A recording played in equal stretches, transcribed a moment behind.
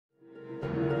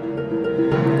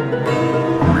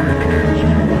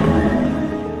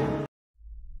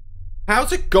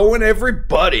How's it going,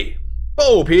 everybody?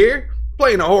 Bobe here,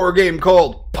 playing a horror game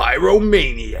called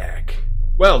Pyromaniac.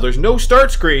 Well, there's no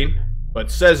start screen, but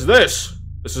it says this.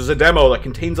 This is a demo that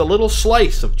contains a little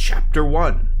slice of Chapter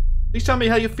 1. Please tell me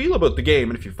how you feel about the game,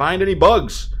 and if you find any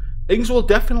bugs. Things will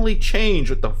definitely change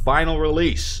with the final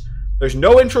release. There's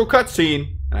no intro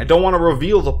cutscene, and I don't want to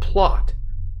reveal the plot.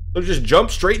 So just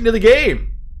jump straight into the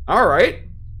game. Alright,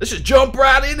 let's just jump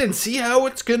right in and see how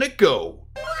it's gonna go.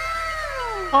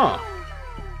 Huh.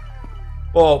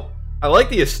 Well, I like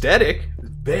the aesthetic. It's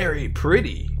very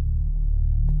pretty.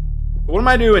 What am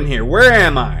I doing here? Where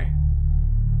am I?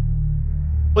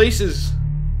 Place is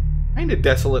kind of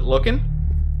desolate looking.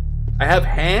 I have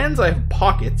hands, I have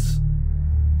pockets.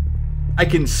 I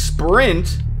can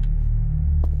sprint.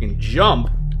 I can jump.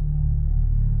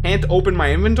 Can't open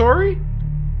my inventory?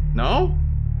 No?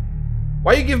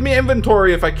 Why you give me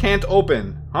inventory if I can't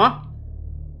open? Huh?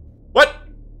 What?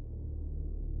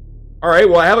 Alright,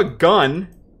 well I have a gun.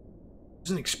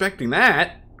 Wasn't expecting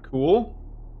that. Cool.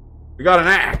 We got an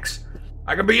axe.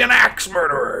 I could be an axe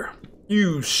murderer.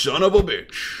 You son of a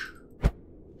bitch.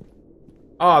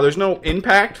 Ah, there's no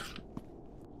impact?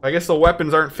 I guess the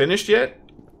weapons aren't finished yet?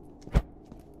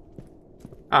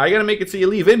 Ah, I gotta make it so you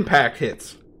leave impact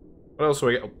hits. What else do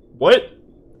I got? What?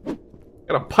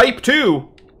 Got a pipe too?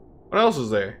 What else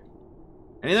is there?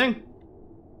 Anything?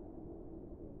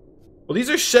 Well, these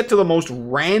are set to the most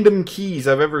random keys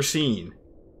I've ever seen.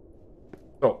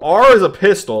 So R is a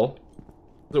pistol.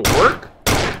 Does it work?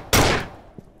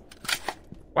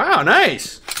 Wow,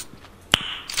 nice.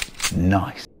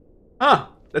 Nice. Huh.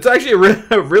 That's actually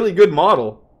a really good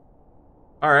model.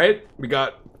 Alright, we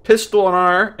got pistol on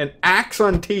R and axe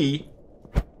on T.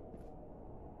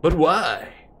 But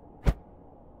why?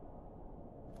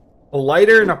 A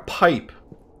lighter and a pipe.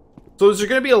 So there's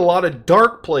going to be a lot of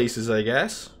dark places, I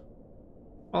guess.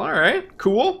 Well, alright,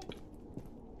 cool.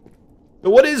 So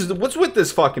what's with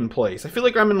this fucking place? I feel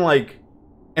like I'm in like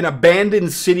an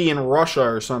abandoned city in Russia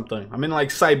or something. I'm in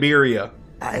like Siberia.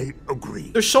 I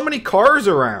agree. There's so many cars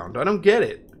around. I don't get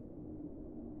it.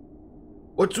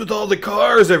 What's with all the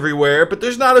cars everywhere, but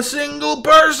there's not a single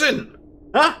person?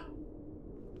 Huh?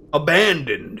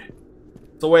 Abandoned.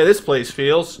 That's the way this place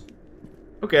feels.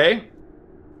 Okay.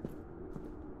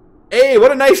 Hey,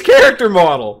 what a nice character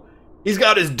model. He's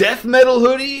got his death metal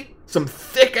hoodie, some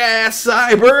thick ass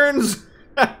sideburns.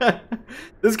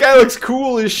 This guy looks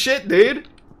cool as shit, dude.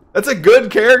 That's a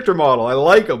good character model. I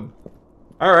like him.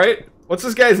 Alright. What's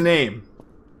this guy's name?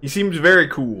 He seems very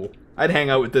cool. I'd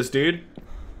hang out with this dude.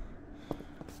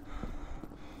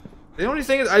 The only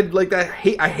thing is,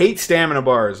 I hate stamina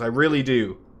bars. I really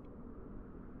do.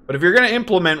 But if you're gonna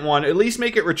implement one, at least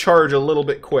make it recharge a little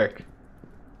bit quick.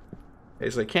 Okay,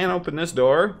 so I can't open this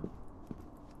door.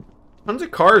 Tons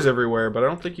of cars everywhere, but I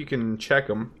don't think you can check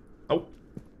them. Oh.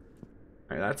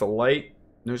 Alright, that's a light.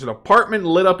 There's an apartment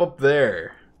lit up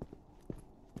there.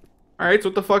 Alright, so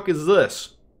what the fuck is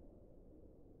this?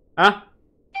 Huh?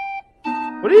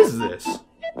 What is this?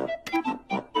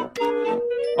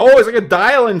 Oh, it's like a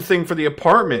dial-in thing for the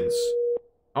apartments.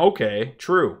 Okay,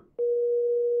 true.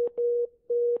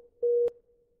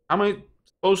 How am I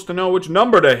supposed to know which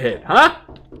number to hit, huh?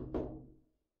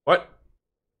 What?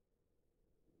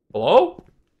 Hello?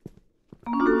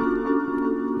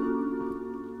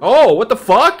 Oh, what the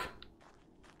fuck?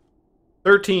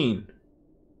 13.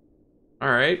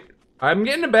 Alright. I'm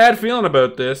getting a bad feeling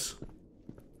about this.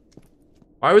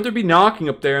 Why would there be knocking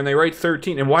up there and they write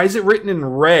 13? And why is it written in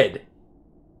red?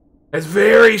 That's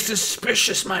very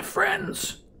suspicious, my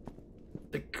friends.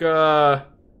 Like, that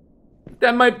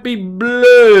might be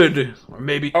blood. Or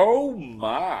maybe... Oh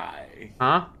my.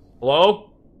 Huh? Hello?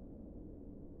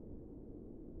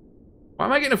 Why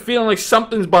am I getting a feeling like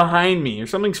something's behind me or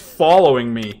something's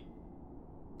following me?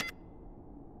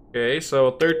 Okay,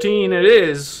 so 13 it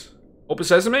is. Open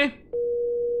sesame?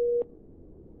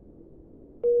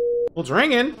 Well, it's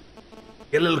ringing.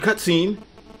 Get a little cutscene.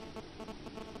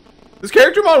 This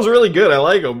character model's really good. I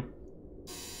like him.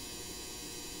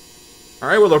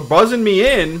 Alright, well, they're buzzing me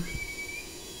in.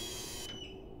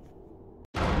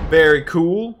 Very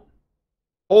cool.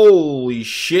 Holy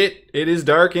shit, it is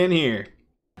dark in here.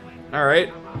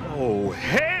 Alright. Oh,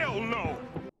 hell no!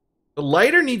 The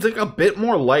lighter needs like a bit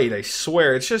more light, I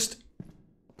swear. It's just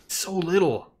so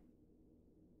little.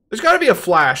 There's gotta be a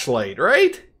flashlight,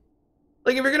 right?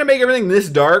 Like, if you're gonna make everything this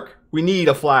dark, we need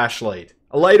a flashlight.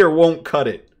 A lighter won't cut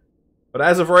it. But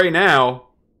as of right now,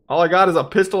 all I got is a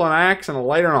pistol, an axe, and a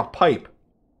lighter and a pipe.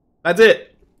 That's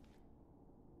it.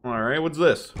 Alright, what's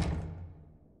this?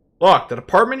 Look, that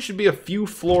apartment should be a few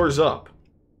floors up.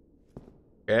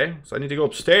 Okay, so I need to go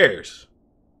upstairs.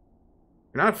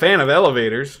 You're not a fan of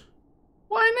elevators.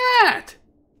 Why not?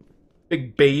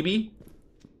 Big baby.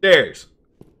 Stairs.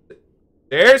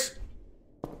 Stairs?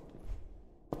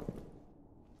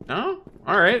 No?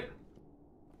 Alright.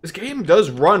 This game does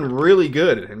run really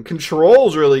good, and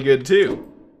controls really good,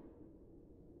 too.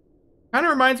 Kinda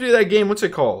reminds me of that game, what's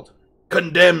it called?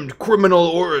 Condemned Criminal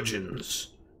Origins.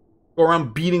 Go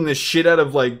around beating the shit out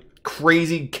of, like,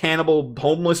 crazy cannibal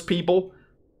homeless people.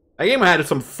 That game had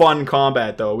some fun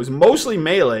combat, though. It was mostly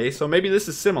melee, so maybe this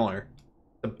is similar.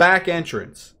 The back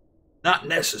entrance. Not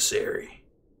necessary.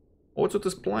 What's with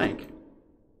this plank?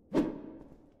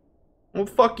 Well,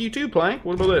 fuck you too, plank.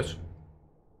 What about this?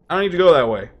 I don't need to go that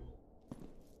way.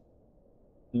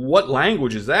 What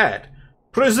language is that?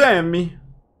 Presemi.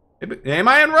 Am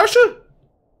I in Russia?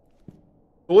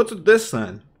 Well, what's with this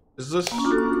then? Is this...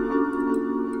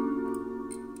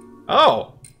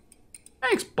 Oh.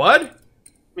 Thanks, bud.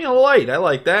 Give me a light. I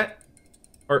like that.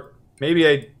 Or maybe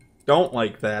I don't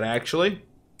like that, actually.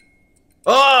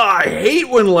 Oh, I hate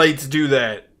when lights do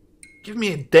that. Give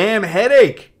me a damn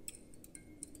headache.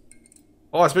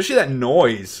 Oh, especially that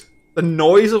noise. The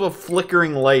noise of a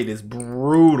flickering light is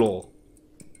brutal.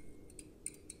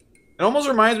 It almost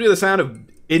reminds me of the sound of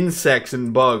insects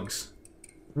and bugs.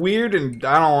 Weird, and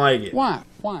I don't like it. Why?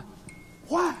 Why?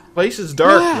 Why? Place is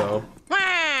dark, though.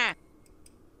 A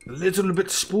little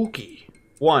bit spooky.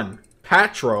 1.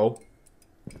 Patro.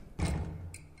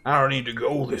 I don't need to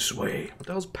go this way. What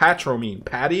the hell's patro mean?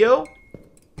 Patio?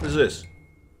 What is this?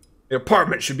 The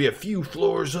apartment should be a few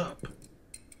floors up.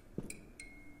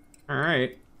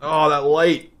 Alright. Oh, that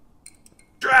light.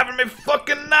 Driving me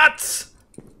fucking nuts!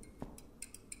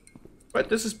 But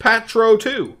this is patro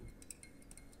too.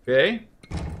 Okay.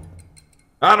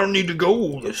 I don't need to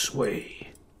go this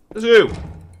way. This is who?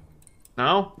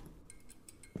 No?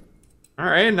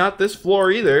 Alright, not this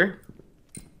floor either.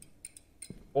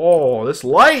 Oh, this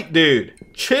light, dude.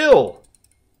 Chill.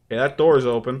 Okay, that door's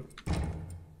open.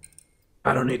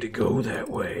 I don't need to go that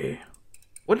way.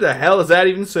 What the hell does that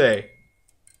even say?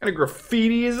 What kind of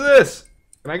graffiti is this?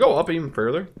 Can I go up even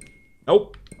further?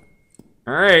 Nope.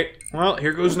 Alright, well,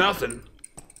 here goes nothing.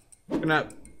 Gonna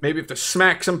maybe have to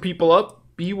smack some people up.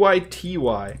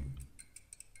 BYTY.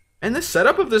 And the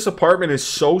setup of this apartment is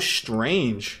so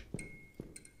strange.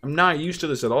 I'm not used to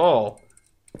this at all.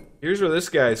 Here's where this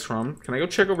guy's from. Can I go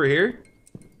check over here?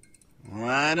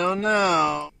 I don't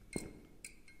know.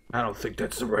 I don't think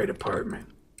that's the right apartment.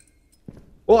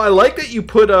 Well, I like that you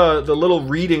put the little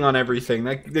reading on everything.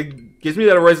 That gives me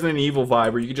that Resident Evil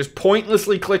vibe where you can just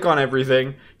pointlessly click on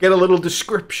everything, get a little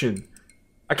description.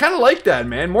 I kind of like that,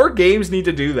 man. More games need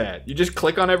to do that. You just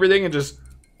click on everything and just...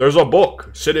 There's a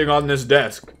book sitting on this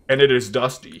desk, and it is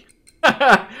dusty.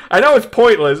 I know it's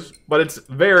pointless, but it's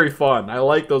very fun. I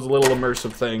like those little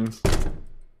immersive things.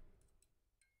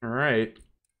 Alright.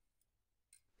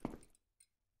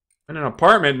 In an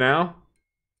apartment now.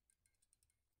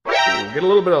 Ooh, get a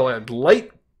little bit of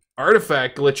light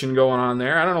artifact glitching going on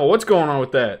there. I don't know what's going on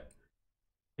with that.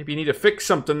 Maybe you need to fix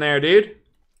something there, dude.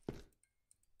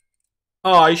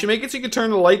 Oh, you should make it so you can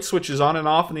turn the light switches on and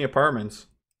off in the apartments.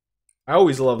 I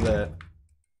always love that.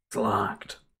 It's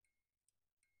locked.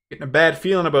 Getting a bad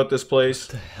feeling about this place.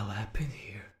 What the hell happened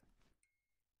here?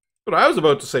 What I was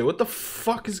about to say. What the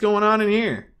fuck is going on in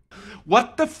here?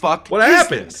 What the fuck What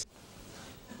happened? Is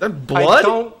that blood? I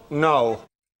don't know.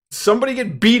 Somebody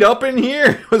get beat up in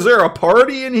here? Was there a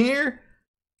party in here?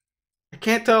 I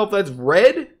can't tell if that's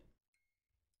red.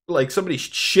 Like somebody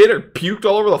shit or puked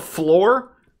all over the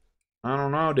floor. I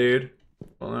don't know, dude.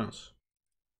 What else?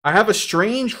 I have a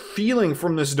strange feeling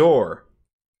from this door.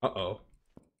 Uh-oh.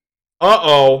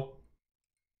 Uh-oh.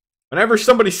 Whenever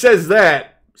somebody says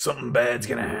that, something bad's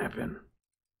gonna happen.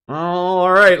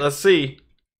 Alright, let's see.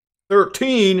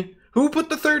 13? Who put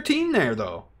the 13 there,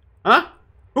 though? Huh?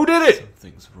 Who did it?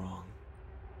 Something's wrong.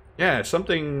 Yeah,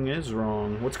 something is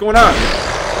wrong. What's going on?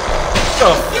 What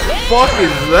the fuck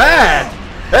is that?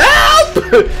 Help!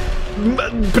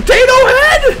 Potato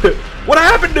Head? What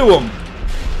happened to him?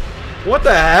 What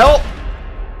the hell?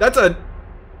 That's a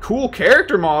cool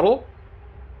character model.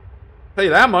 I'll tell you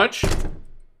that much.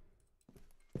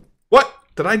 What?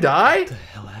 Did I die? What the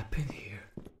hell happened here?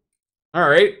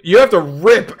 Alright, you have to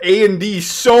rip A and D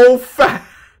so fast.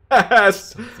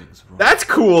 Something's wrong. That's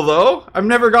cool, though. I've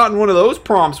never gotten one of those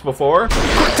prompts before.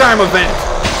 Quick time event.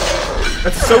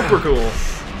 That's super cool.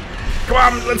 Come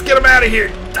on, let's get him out of here.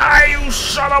 Die, you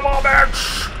son of a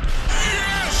bitch.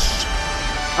 Yes!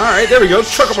 Alright, there we go.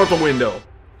 Chuck him out the window.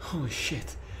 Holy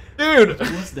shit. Dude.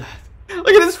 What was that? Look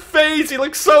at his face. He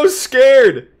looks so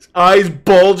scared. His eyes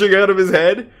bulging out of his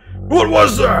head. What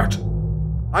was that?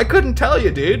 I couldn't tell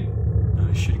you, dude.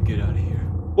 I should get out of here.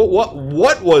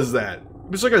 What was that?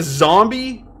 was like a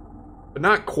zombie, but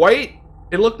not quite.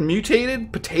 It looked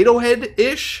mutated, potato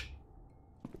head-ish.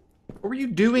 What were you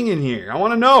doing in here? I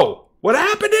want to know. What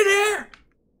happened in here?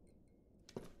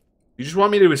 You just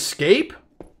want me to escape?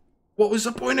 What was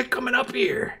the point of coming up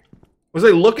here? Was I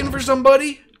looking for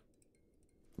somebody?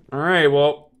 Alright,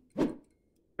 well, if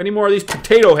any more of these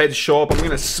potato heads show up, I'm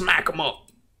gonna smack them up.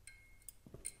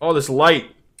 Oh, this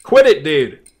light. Quit it,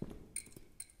 dude.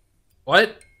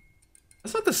 What?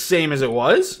 That's not the same as it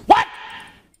was. What?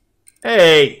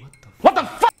 Hey. What the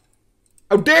fuck?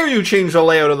 How dare you change the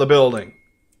layout of the building?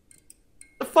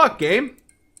 What the fuck, game?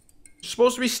 There's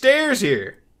supposed to be stairs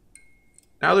here.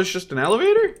 Now there's just an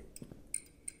elevator?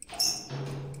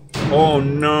 Oh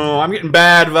no, I'm getting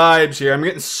bad vibes here. I'm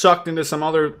getting sucked into some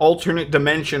other alternate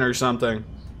dimension or something.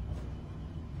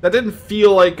 That didn't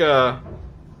feel like a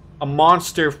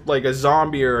monster, like a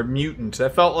zombie or a mutant.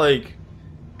 That felt like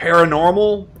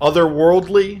paranormal,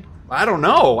 otherworldly. I don't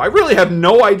know. I really have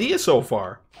no idea so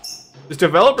far. This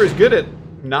developer's good at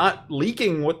not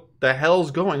leaking what the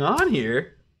hell's going on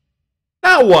here.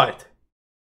 Now what?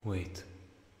 Wait.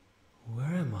 Where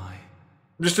am I?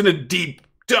 I'm just in a deep,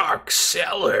 dark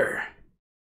cellar.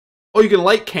 Oh, you can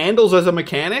light candles as a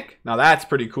mechanic? Now that's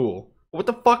pretty cool. What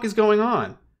the fuck is going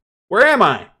on? Where am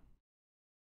I?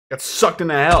 Got sucked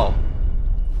into hell.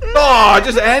 Oh, it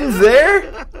just ends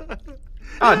there?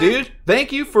 Ah, dude,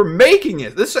 thank you for making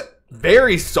it. This is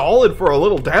very solid for a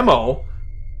little demo.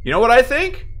 You know what I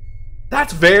think?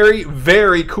 That's very,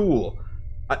 very cool.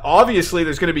 Obviously,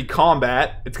 there's going to be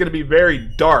combat. It's going to be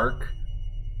very dark.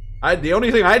 The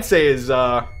only thing I'd say is,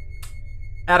 add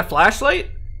a flashlight.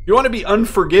 If you want to be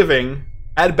unforgiving,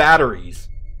 add batteries.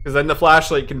 Because then the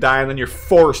flashlight can die and then you're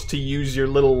forced to use your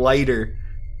little lighter.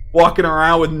 Walking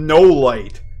around with no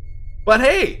light. But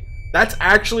hey, that's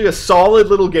actually a solid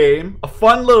little game. A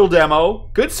fun little demo.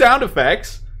 Good sound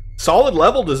effects. Solid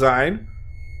level design.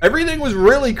 Everything was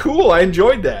really cool. I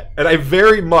enjoyed that. And I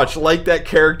very much like that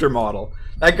character model.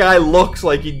 That guy looks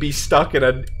like he'd be stuck in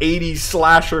an 80s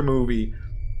slasher movie.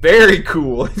 Very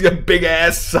cool. He's got big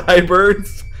ass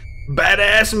sideburns.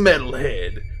 Badass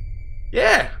metalhead.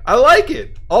 Yeah, I like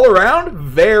it. All around,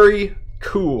 very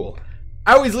cool.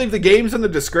 I always leave the games in the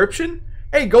description.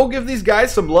 Hey, go give these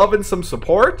guys some love and some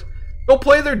support. Go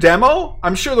play their demo.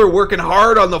 I'm sure they're working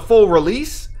hard on the full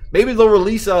release. Maybe they'll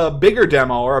release a bigger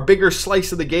demo or a bigger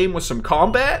slice of the game with some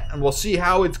combat, and we'll see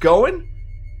how it's going.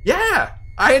 Yeah,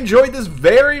 I enjoyed this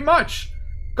very much.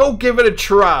 Go give it a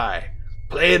try.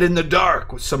 Play it in the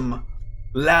dark with some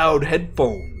loud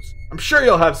headphones. I'm sure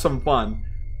you'll have some fun.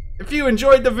 If you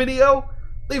enjoyed the video,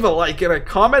 leave a like and a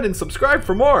comment and subscribe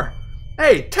for more.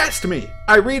 Hey, test me.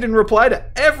 I read and reply to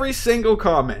every single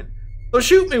comment. So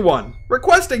shoot me one.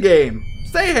 Request a game.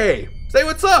 Say hey. Say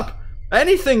what's up.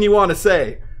 Anything you want to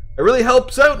say. It really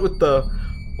helps out with the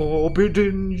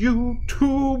forbidden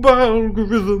YouTube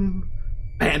algorithm.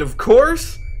 And of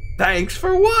course, thanks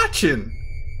for watching.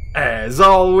 As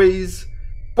always,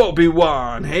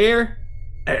 Bobe-Wan here,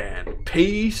 and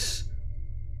peace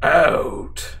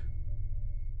out.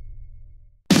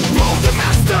 The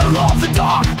master of the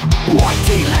dark, white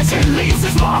legend leaves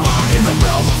his mark. In the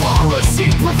realm of horror,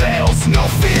 sin prevails. No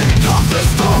fear, nothing.